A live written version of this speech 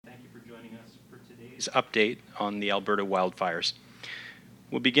Cindy's update on the Alberta wildfires.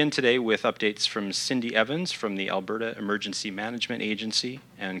 We'll begin today with updates from Cindy Evans from the Alberta Emergency Management Agency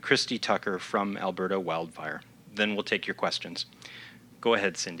and Christy Tucker from Alberta Wildfire. Then we'll take your questions. Go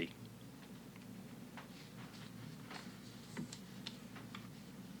ahead, Cindy.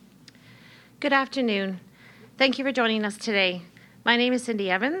 Good afternoon. Thank you for joining us today. My name is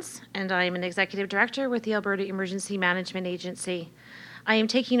Cindy Evans, and I am an Executive Director with the Alberta Emergency Management Agency. I am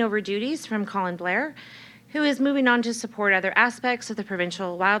taking over duties from Colin Blair, who is moving on to support other aspects of the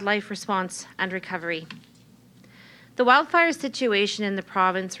provincial wildlife response and recovery. The wildfire situation in the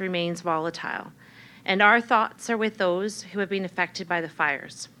province remains volatile, and our thoughts are with those who have been affected by the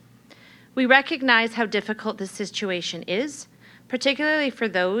fires. We recognize how difficult this situation is, particularly for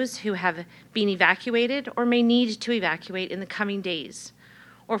those who have been evacuated or may need to evacuate in the coming days,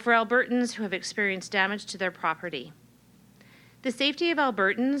 or for Albertans who have experienced damage to their property. The safety of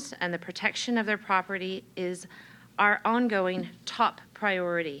Albertans and the protection of their property is our ongoing top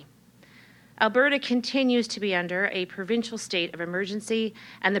priority. Alberta continues to be under a provincial state of emergency,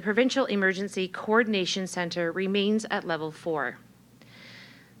 and the Provincial Emergency Coordination Centre remains at level 4.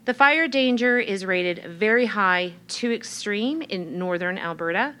 The fire danger is rated very high to extreme in northern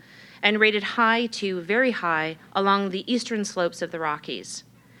Alberta and rated high to very high along the eastern slopes of the Rockies.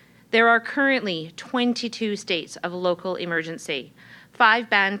 There are currently 22 states of local emergency, 5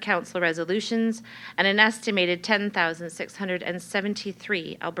 band council resolutions, and an estimated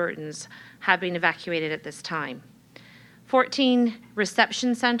 10,673 Albertans have been evacuated at this time. 14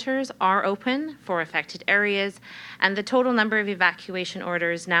 reception centres are open for affected areas, and the total number of evacuation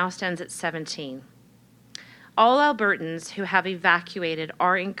orders now stands at 17. All Albertans who have evacuated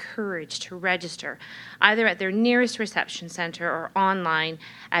are encouraged to register either at their nearest reception centre or online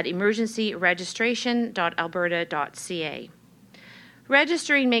at emergencyregistration.alberta.ca.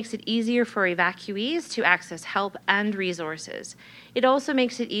 Registering makes it easier for evacuees to access help and resources. It also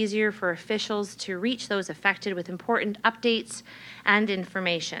makes it easier for officials to reach those affected with important updates and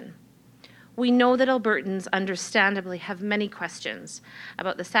information. We know that Albertans understandably have many questions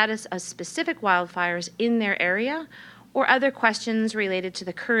about the status of specific wildfires in their area or other questions related to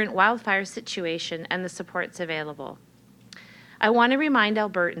the current wildfire situation and the supports available. I want to remind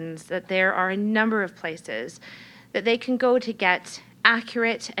Albertans that there are a number of places that they can go to get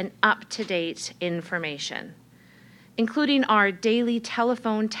accurate and up-to-date information, including our daily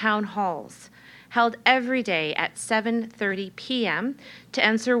telephone town halls held every day at 7:30 p.m. to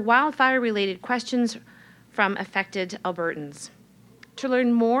answer wildfire-related questions from affected Albertans. To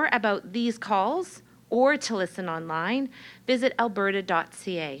learn more about these calls or to listen online, visit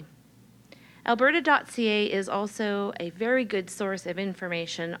alberta.ca. Alberta.ca is also a very good source of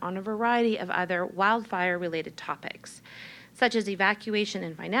information on a variety of other wildfire-related topics, such as evacuation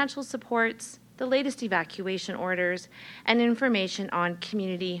and financial supports, the latest evacuation orders, and information on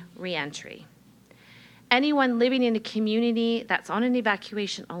community reentry. Anyone living in a community that's on an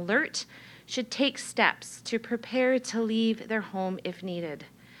evacuation alert should take steps to prepare to leave their home if needed.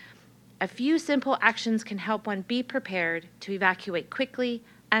 A few simple actions can help one be prepared to evacuate quickly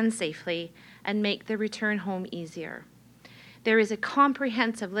and safely and make the return home easier. There is a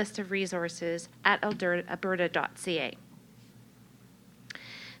comprehensive list of resources at alberta.ca.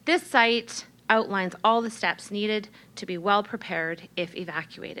 This site outlines all the steps needed to be well prepared if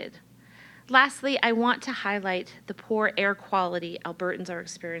evacuated. Lastly, I want to highlight the poor air quality Albertans are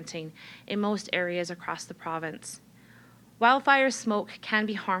experiencing in most areas across the province. Wildfire smoke can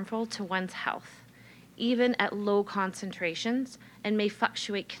be harmful to one's health, even at low concentrations, and may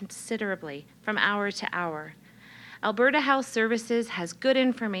fluctuate considerably from hour to hour. Alberta Health Services has good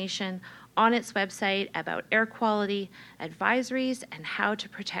information on its website about air quality, advisories, and how to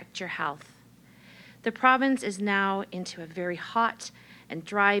protect your health. The province is now into a very hot and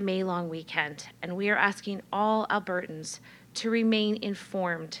dry May-long weekend, and we are asking all Albertans to remain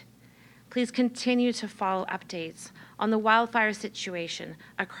informed. Please continue to follow updates on the wildfire situation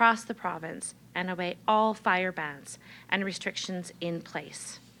across the province and obey all fire bans and restrictions in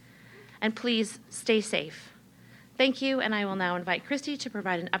place. And please stay safe. Thank you, and I will now invite Christy to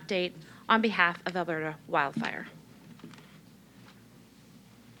provide an update on behalf of Alberta Wildfire.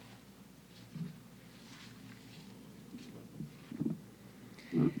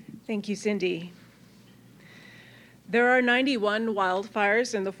 Thank you, Cindy. There are 91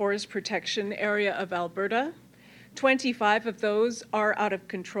 wildfires in the forest protection area of Alberta. 25 of those are out of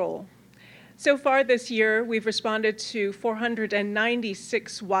control. So far this year, we've responded to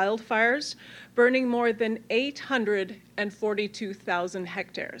 496 wildfires, burning more than 842,000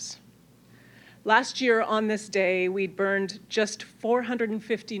 hectares. Last year on this day, we'd burned just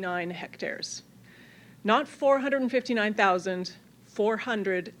 459 hectares. Not 459,000,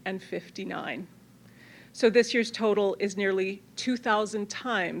 459. So this year's total is nearly 2,000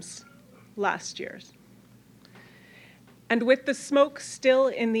 times last year's. And with the smoke still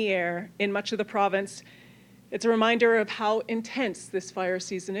in the air in much of the province, it's a reminder of how intense this fire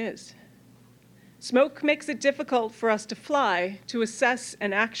season is. Smoke makes it difficult for us to fly, to assess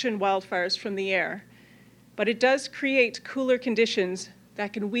and action wildfires from the air, but it does create cooler conditions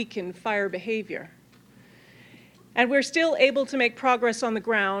that can weaken fire behavior. And we're still able to make progress on the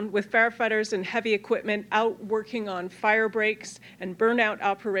ground with firefighters and heavy equipment out working on fire breaks and burnout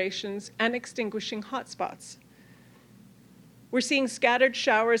operations and extinguishing hotspots. We're seeing scattered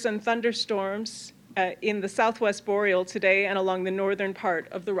showers and thunderstorms in the southwest boreal today and along the northern part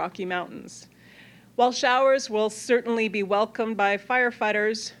of the Rocky Mountains. While showers will certainly be welcomed by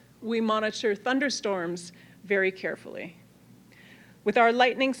firefighters, we monitor thunderstorms very carefully. With our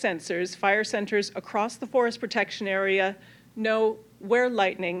lightning sensors, fire centers across the forest protection area know where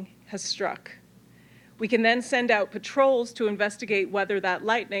lightning has struck. We can then send out patrols to investigate whether that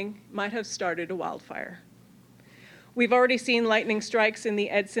lightning might have started a wildfire. We've already seen lightning strikes in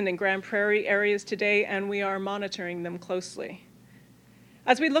the Edson and Grand Prairie areas today, and we are monitoring them closely.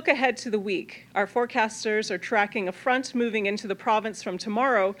 As we look ahead to the week, our forecasters are tracking a front moving into the province from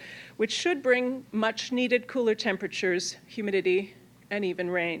tomorrow, which should bring much needed cooler temperatures, humidity, and even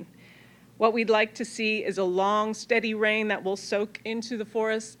rain. What we'd like to see is a long, steady rain that will soak into the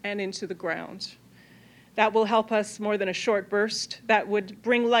forest and into the ground. That will help us more than a short burst that would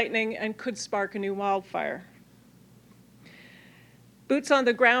bring lightning and could spark a new wildfire. Boots on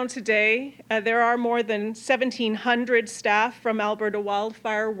the ground today, there are more than 1,700 staff from Alberta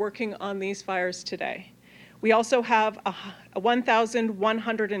Wildfire working on these fires today. We also have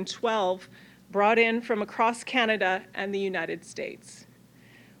 1,112 brought in from across Canada and the United States.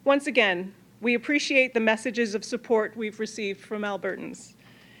 Once again, we appreciate the messages of support we've received from Albertans.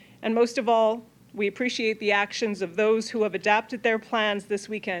 And most of all, we appreciate the actions of those who have adapted their plans this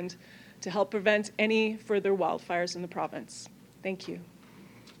weekend to help prevent any further wildfires in the province. Thank you.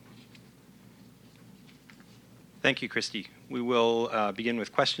 Thank you, Christy. We will begin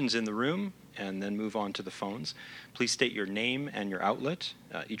with questions in the room and then move on to the phones. Please state your name and your outlet.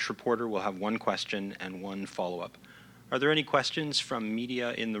 Each reporter will have one question and one follow-up. Are there any questions from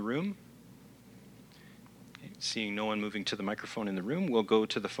media in the room? Okay, seeing no one moving to the microphone in the room, we'll go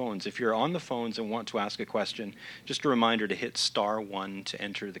to the phones. If you're on the phones and want to ask a question, just a reminder to hit *1 to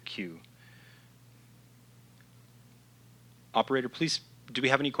enter the queue. Operator, please, do we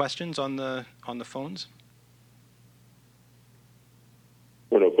have any questions on the phones?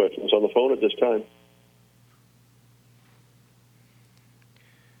 There are no questions on the phone at this time.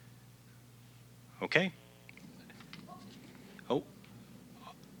 Okay. Oh.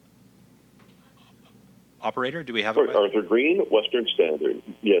 Operator, do we have a question? Arthur Green, Western Standard.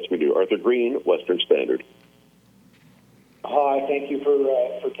 Yes, we do. Arthur Green, Western Standard. Hi, thank you for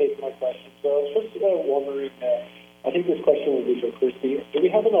taking my question. So I was just wondering, I think this question will be for Christy. Do we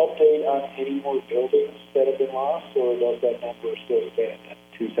have an update on any more buildings that have been lost, or does that number still stand at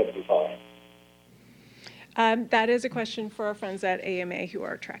 275? That is a question for our friends at AMA who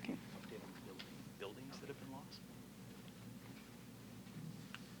are tracking. Buildings that have been lost?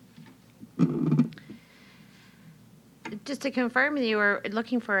 Just to confirm, you were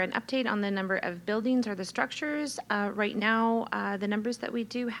looking for an update on the number of buildings or the structures. Right now, the numbers that we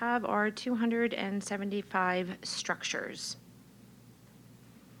do have are 275 structures.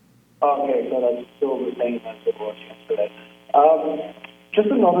 Okay, so that's still the same as it was yesterday. Just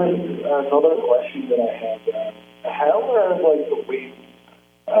another question that I had. How are the winds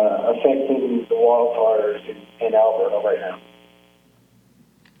affecting the wildfires in Alberta right now?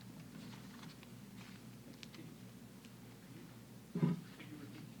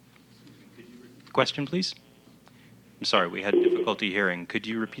 Question, please. I'm sorry, we had difficulty hearing. Could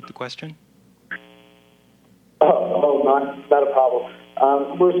you repeat the question? Not a problem.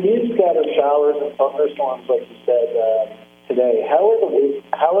 We're seeing scattered showers and thunderstorms, like you said today. How are the winds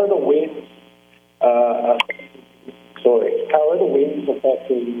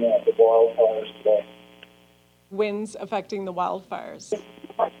affecting the wildfires today? Winds affecting the wildfires.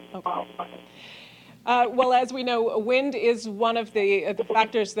 Okay. Well, as we know, wind is one of the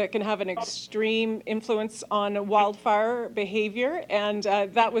factors that can have an extreme influence on wildfire behavior, and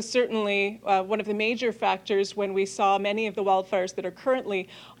that was certainly one of the major factors when we saw many of the wildfires that are currently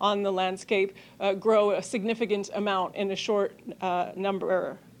on the landscape grow a significant amount in a short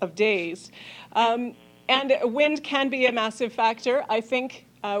number of days. And wind can be a massive factor. I think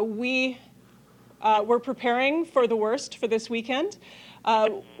we're preparing for the worst for this weekend.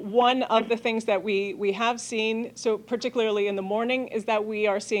 One of the things that we have seen, so particularly in the morning, is that we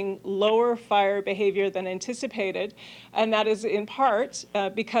are seeing lower fire behavior than anticipated, and that is in part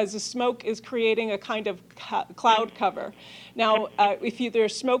because the smoke is creating a kind of cloud cover. Now, if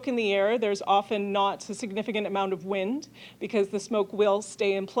there's smoke in the air, there's often not a significant amount of wind because the smoke will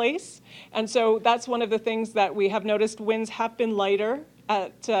stay in place, and so that's one of the things that we have noticed. Winds have been lighter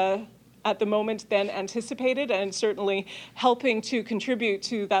at the moment than anticipated, and certainly helping to contribute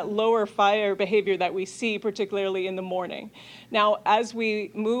to that lower fire behavior that we see, particularly in the morning. Now, as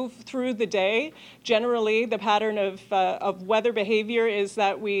we move through the day, generally the pattern of weather behavior is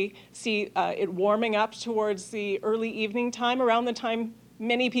that we see it warming up towards the early evening time, around the time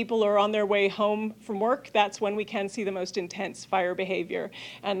many people are on their way home from work. That's when we can see the most intense fire behavior,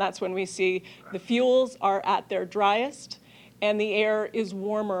 and that's when we see the fuels are at their driest, and the air is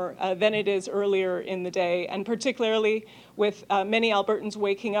warmer than it is earlier in the day. And particularly with many Albertans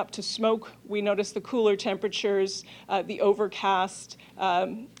waking up to smoke, we notice the cooler temperatures, the overcast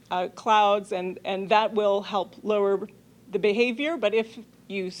clouds, and that will help lower the behavior. But if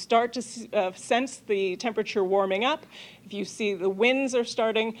you start to sense the temperature warming up, if you see the winds are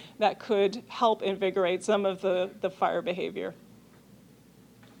starting, that could help invigorate some of the fire behavior.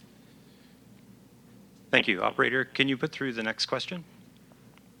 Thank you. Operator, can you put through the next question?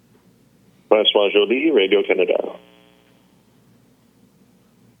 François Joly, Radio-Canada.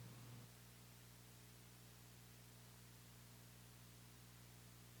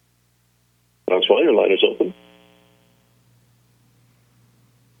 François, your line is open.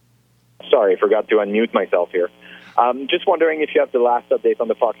 Sorry, I forgot to unmute myself here. Just wondering if you have the last update on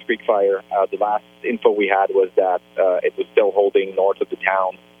the Fox Creek fire. The last info we had was that it was still holding north of the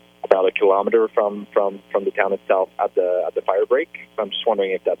town, about a kilometer from the town itself at the fire break. So I'm just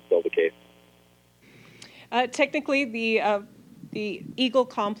wondering if that's still the case. Technically, the Eagle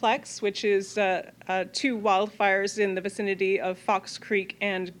Complex, which is 2 wildfires in the vicinity of Fox Creek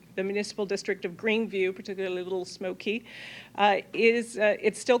and the municipal district of Greenview, particularly Little Smoky,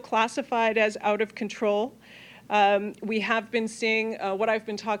 it's still classified as out of control. We have been seeing what I've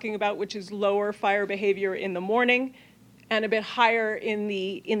been talking about, which is lower fire behavior in the morning, and a bit higher in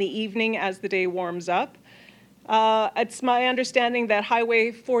the evening as the day warms up. It's my understanding that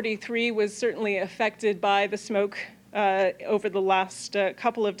Highway 43 was certainly affected by the smoke over the last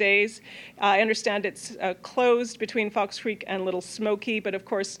couple of days. I understand it's closed between Fox Creek and Little Smoky, but of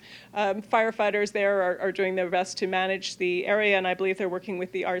course firefighters there are doing their best to manage the area, and I believe they're working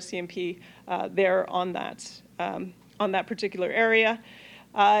with the RCMP there on that particular area.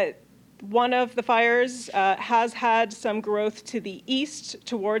 One of the fires has had some growth to the east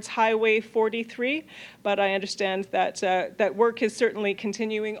towards Highway 43, but I understand that that work is certainly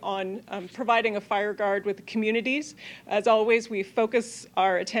continuing on providing a fire guard with the communities. As always, we focus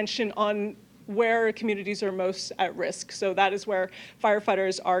our attention on where communities are most at risk. So that is where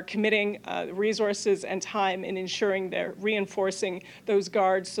firefighters are committing resources and time in ensuring they're reinforcing those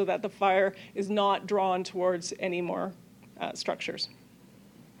guards so that the fire is not drawn towards any more structures.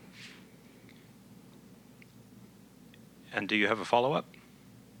 And do you have a follow-up?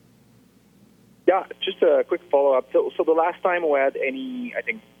 Yeah, just a quick follow-up. So the last time we had any, I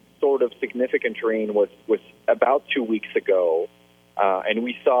think, sort of significant rain was about 2 weeks ago, and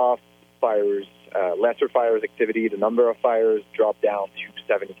we saw fires, lesser fires activity. The number of fires dropped down to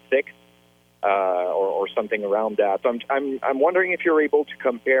 76, or something around that. So I'm wondering if you're able to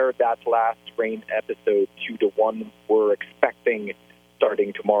compare that last rain episode to the one we're expecting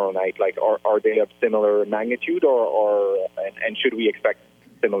starting tomorrow night. Like, are they of similar magnitude, and should we expect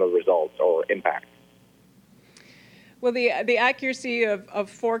similar results or impact? Well, the accuracy of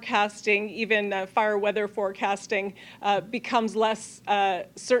forecasting, even fire weather forecasting, becomes less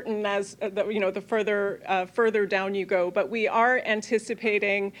certain as the further down you go. But we are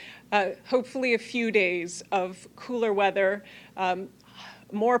anticipating hopefully a few days of cooler weather,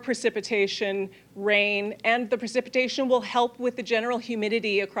 more precipitation, rain, and the precipitation will help with the general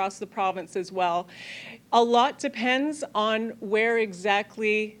humidity across the province as well. A lot depends on where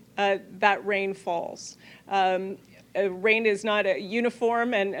exactly that rain falls. Rain is not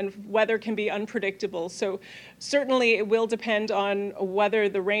uniform, and weather can be unpredictable. So certainly it will depend on whether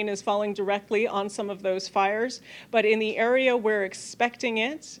the rain is falling directly on some of those fires. But in the area we're expecting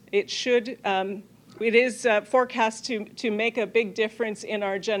it should. It is forecast to make a big difference in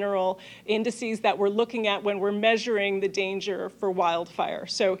our general indices that we're looking at when we're measuring the danger for wildfire.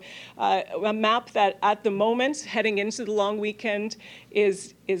 So a map that at the moment, heading into the long weekend,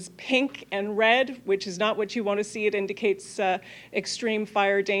 is pink and red, which is not what you want to see. It indicates extreme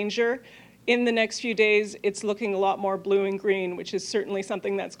fire danger. In the next few days, it's looking a lot more blue and green, which is certainly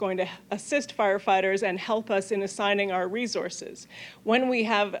something that's going to assist firefighters and help us in assigning our resources. When we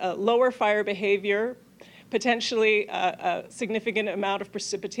have a lower fire behavior, potentially a significant amount of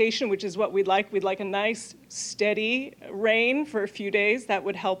precipitation, which is what we'd like. We'd like a nice, steady rain for a few days. That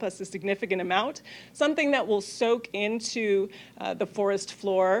would help us a significant amount. Something that will soak into the forest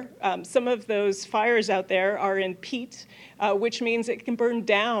floor. Some of those fires out there are in peat, which means it can burn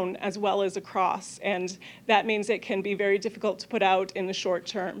down as well as across. And that means it can be very difficult to put out in the short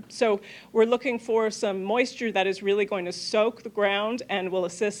term. So we're looking for some moisture that is really going to soak the ground and will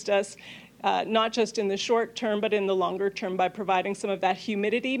assist us not just in the short term, but in the longer term by providing some of that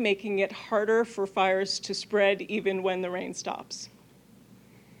humidity, making it harder for fires to spread even when the rain stops.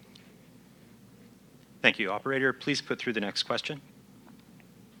 Thank you. Operator, please put through the next question.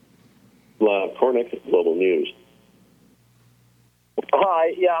 Cornick, Global News.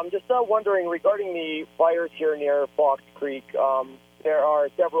 Hi, yeah, I'm just wondering regarding the fires here near Fox Creek. There are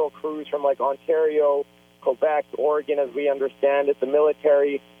several crews from like Ontario, Quebec, Oregon, as we understand it, the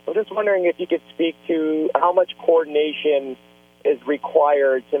military. I'm just wondering if you could speak to how much coordination is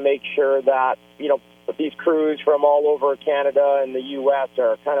required to make sure that, you know, these crews from all over Canada and the U.S.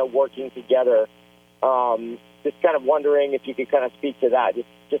 are kind of working together. Just kind of wondering if you could kind of speak to that,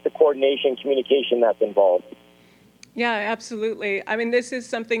 just the coordination, communication that's involved. Yeah, absolutely. I mean, this is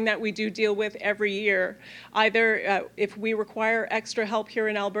something that we do deal with every year. Either if we require extra help here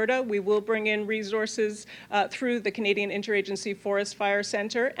in Alberta, we will bring in resources through the Canadian Interagency Forest Fire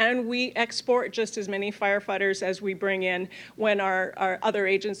Centre, and we export just as many firefighters as we bring in when our other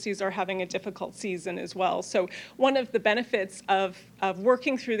agencies are having a difficult season as well. So one of the benefits of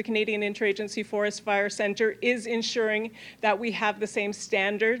working through the Canadian Interagency Forest Fire Centre is ensuring that we have the same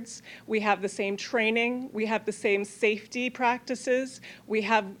standards, we have the same training, we have the same safety practices, we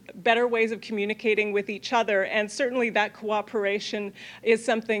have better ways of communicating with each other, and certainly that cooperation is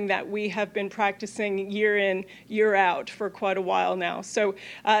something that we have been practicing year in, year out for quite a while now. So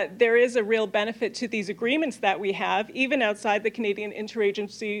there is a real benefit to these agreements that we have, even outside the Canadian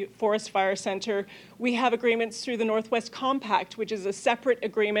Interagency Forest Fire Centre. We have agreements through the Northwest Compact, which is a separate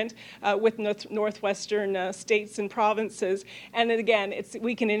agreement with northwestern states and provinces. And again,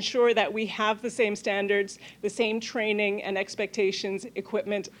 we can ensure that we have the same standards, the same training and expectations,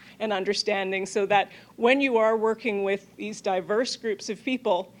 equipment and understanding, so that when you are working with these diverse groups of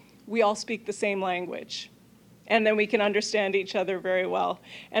people, we all speak the same language. And then we can understand each other very well.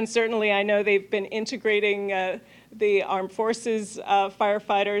 And certainly I know they've been integrating the armed forces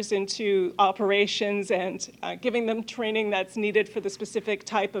firefighters into operations and giving them training that's needed for the specific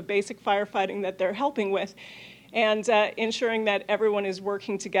type of basic firefighting that they're helping with, and ensuring that everyone is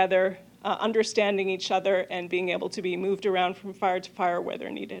working together, understanding each other, and being able to be moved around from fire to fire where they're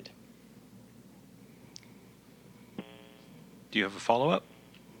needed. Do you have a follow-up?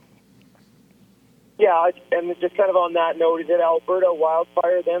 Yeah, and just kind of on that note, is it Alberta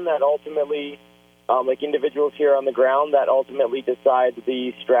wildfire then that ultimately, like individuals here on the ground, that ultimately decide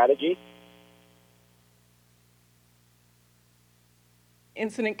the strategy?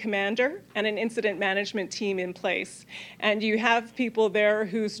 Incident commander and an incident management team in place. And you have people there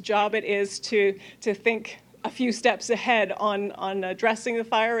whose job it is to think a few steps ahead on addressing the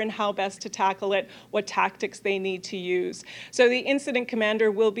fire and how best to tackle it, what tactics they need to use. So the incident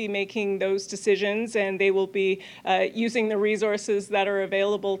commander will be making those decisions, and they will be using the resources that are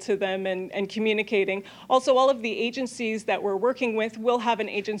available to them and communicating. Also, all of the agencies that we're working with will have an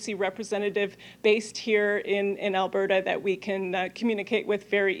agency representative based here in Alberta that we can communicate with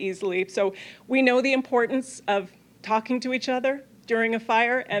very easily. So we know the importance of talking to each other during a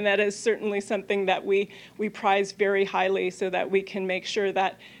fire, and that is certainly something that we prize very highly, so that we can make sure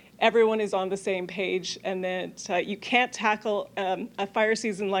that everyone is on the same page, and that you can't tackle a fire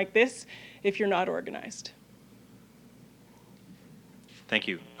season like this if you're not organized. Thank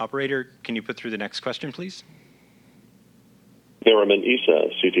you. Operator, can you put through the next question, please? Nariman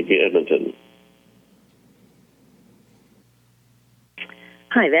Issa, CTV Edmonton.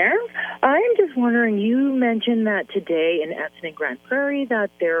 Hi there. I am just wondering, you mentioned that today in Edson and Grand Prairie that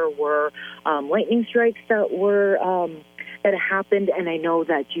there were lightning strikes that happened, and I know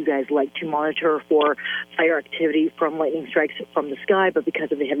that you guys like to monitor for fire activity from lightning strikes from the sky, but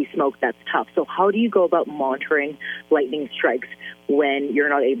because of the heavy smoke, that's tough. So how do you go about monitoring lightning strikes when you're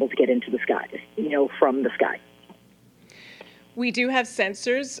not able to get into the sky, from the sky? We do have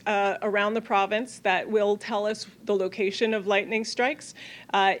sensors around the province that will tell us the location of lightning strikes.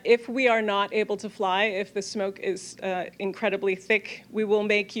 If we are not able to fly, if the smoke is incredibly thick, we will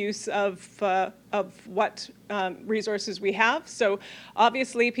make use of what resources we have. So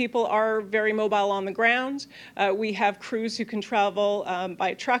obviously people are very mobile on the ground. We have crews who can travel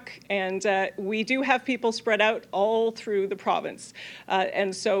by truck, and we do have people spread out all through the province.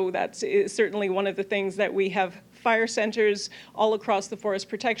 And so that's certainly one of the things that we have fire centers all across the forest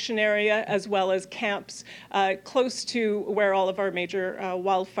protection area, as well as camps close to where all of our major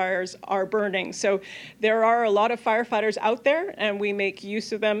wildfires are burning. So there are a lot of firefighters out there, and we make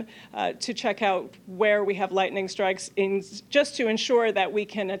use of them to check out where we have lightning strikes, just to ensure that we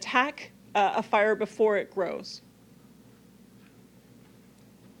can attack a fire before it grows.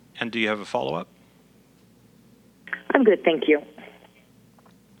 And do you have a follow-up? I'm good, thank you.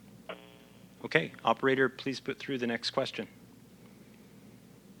 Okay, operator, please put through the next question.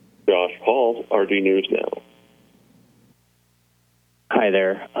 Josh Paul, RD News Now. Hi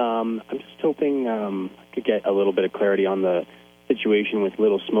there. I'm just hoping I could get a little bit of clarity on the situation with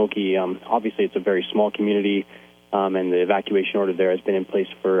Little Smoky. Obviously, it's a very small community, and the evacuation order there has been in place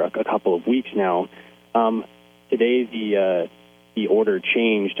for a couple of weeks now. Today, the order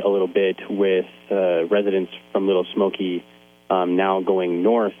changed a little bit with residents from Little Smoky now going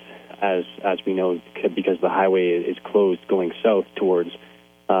north, as we know, because the highway is closed going south towards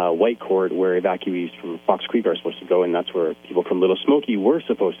Whitecourt, where evacuees from Fox Creek are supposed to go, and that's where people from Little Smoky were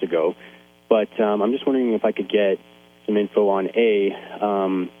supposed to go. But I'm just wondering if I could get some info on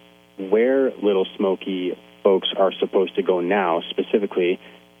where Little Smoky folks are supposed to go now specifically,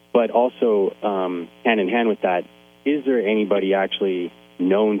 but also hand in hand with that, is there anybody actually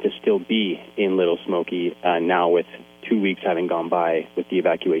known to still be in Little Smoky now, with 2 weeks having gone by with the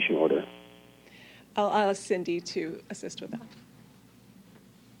evacuation order? I'll ask Cindy to assist with that.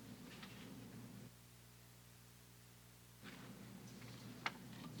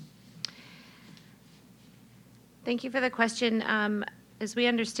 Thank you for the question. As we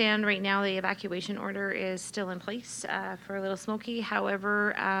understand right now, the evacuation order is still in place for Little Smoky.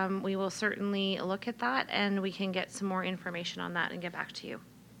 However, we will certainly look at that, and we can get some more information on that and get back to you.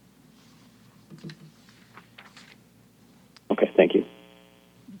 Okay, thank you.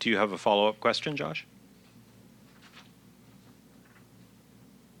 Do you have a follow-up question, Josh?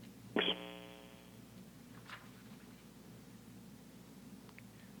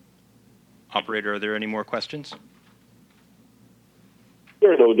 Operator, are there any more questions?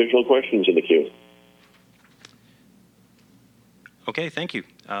 There are no additional questions in the queue. Okay, thank you.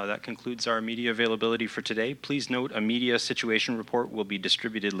 That concludes our media availability for today. Please note a media situation report will be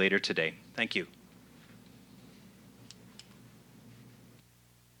distributed later today. Thank you.